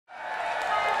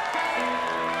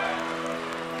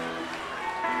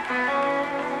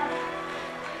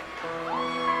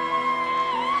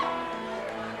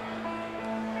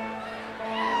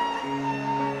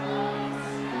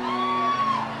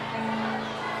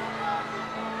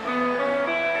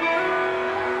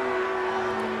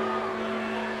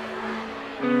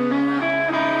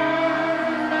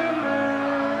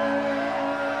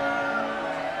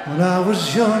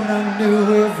was young, I knew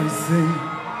everything.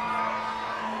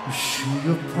 Sure,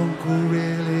 your punk who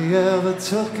really ever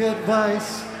took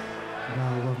advice.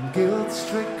 Now I'm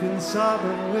guilt-stricken,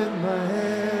 sobbing with my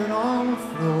head on the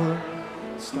floor.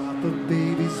 Stop a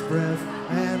baby's breath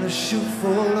and a shoe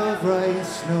full of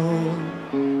rice. No,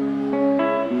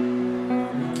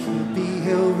 we can't be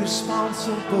held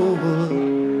responsible,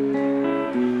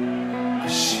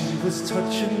 'cause she was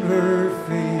touching her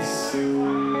face.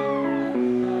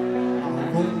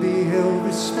 I won't be held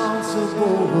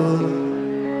responsible.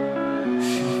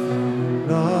 She fell in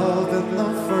love in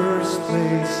the first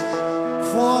place.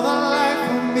 For the life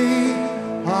of me,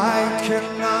 I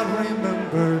cannot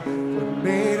remember what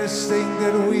made us think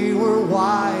that we were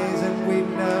wise and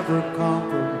we'd never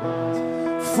compromise.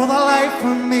 For the life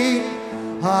of me,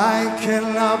 I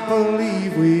cannot believe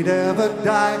we'd ever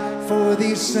die for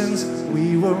these sins. We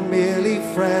were merely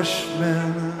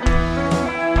freshmen.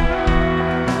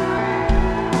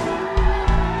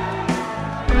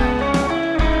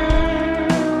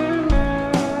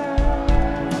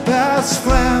 Best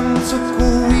friend took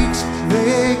a week's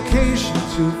vacation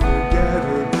to forget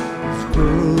her. This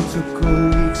girl took a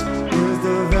week's worth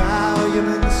of Valium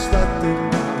and slept in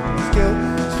his guilt,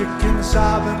 stricken,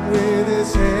 sobbing with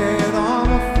his head on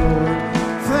the floor.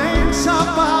 Thinks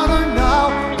about her now,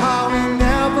 how he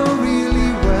never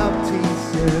really wept, he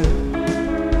said.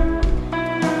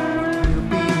 Can't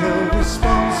be held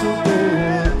responsible,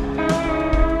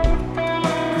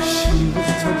 'cause she was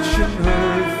touching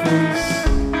her face.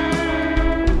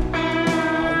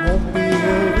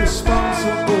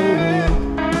 Responsible.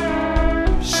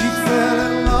 She fell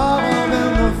in love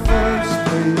in the first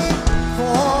place.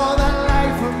 For the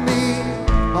life of me,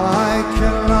 I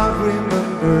cannot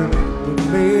remember what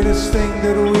made us think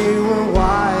that we were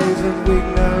wise and we'd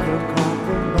never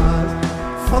compromise.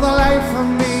 For the life of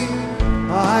me,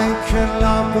 I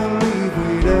cannot believe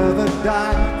we'd ever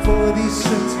die for these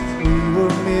sins. We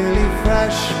were merely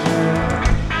freshmen.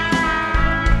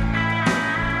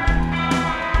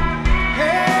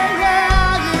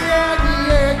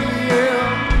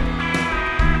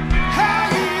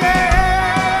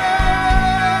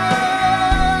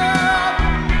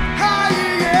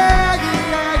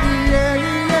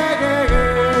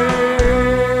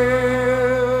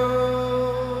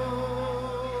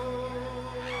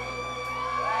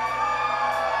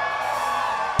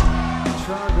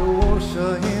 Trying to wash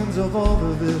our hands of all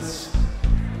of this.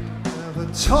 Never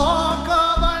talk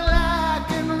of our lack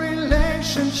in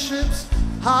relationships.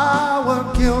 Our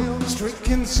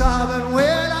guilt-stricken, sobbing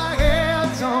with our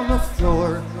heads on the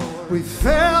floor. We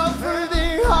fell through the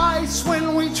ice when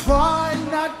we tried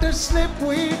not to slip,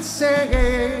 we'd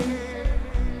say.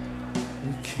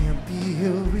 We can't be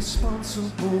held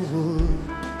responsible,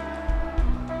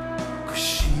 'cause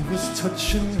she was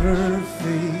touching her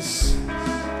face.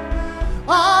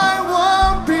 I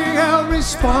won't be held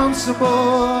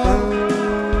responsible.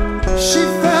 She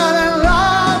fell in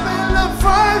love in the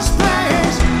first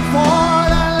place. For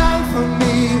the life of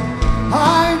me,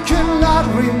 I cannot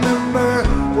remember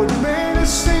what made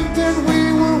us think that we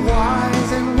were wise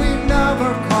and we never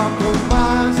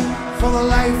compromised. For the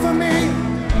life of me,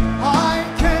 I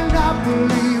cannot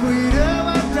believe we'd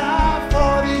ever die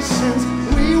for these sins.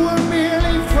 We were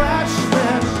merely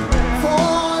freshmen.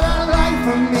 For the life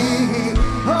of me,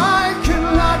 I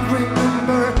cannot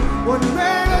remember what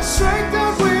made us think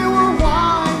that we were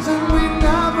wise and we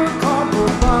never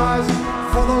compromised.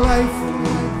 For the life of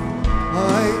me,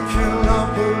 I cannot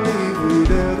believe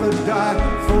we'd ever die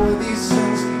for these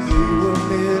sins. We were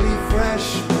merely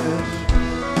freshmen.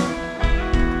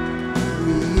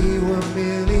 We were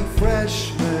merely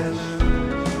freshmen.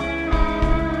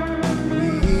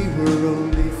 We were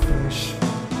only freshmen.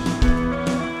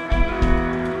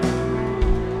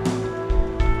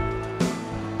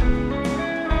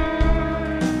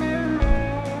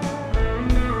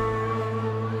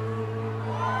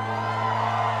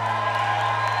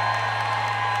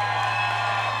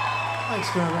 Thanks,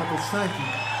 Grand Rapids. Thank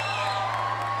you.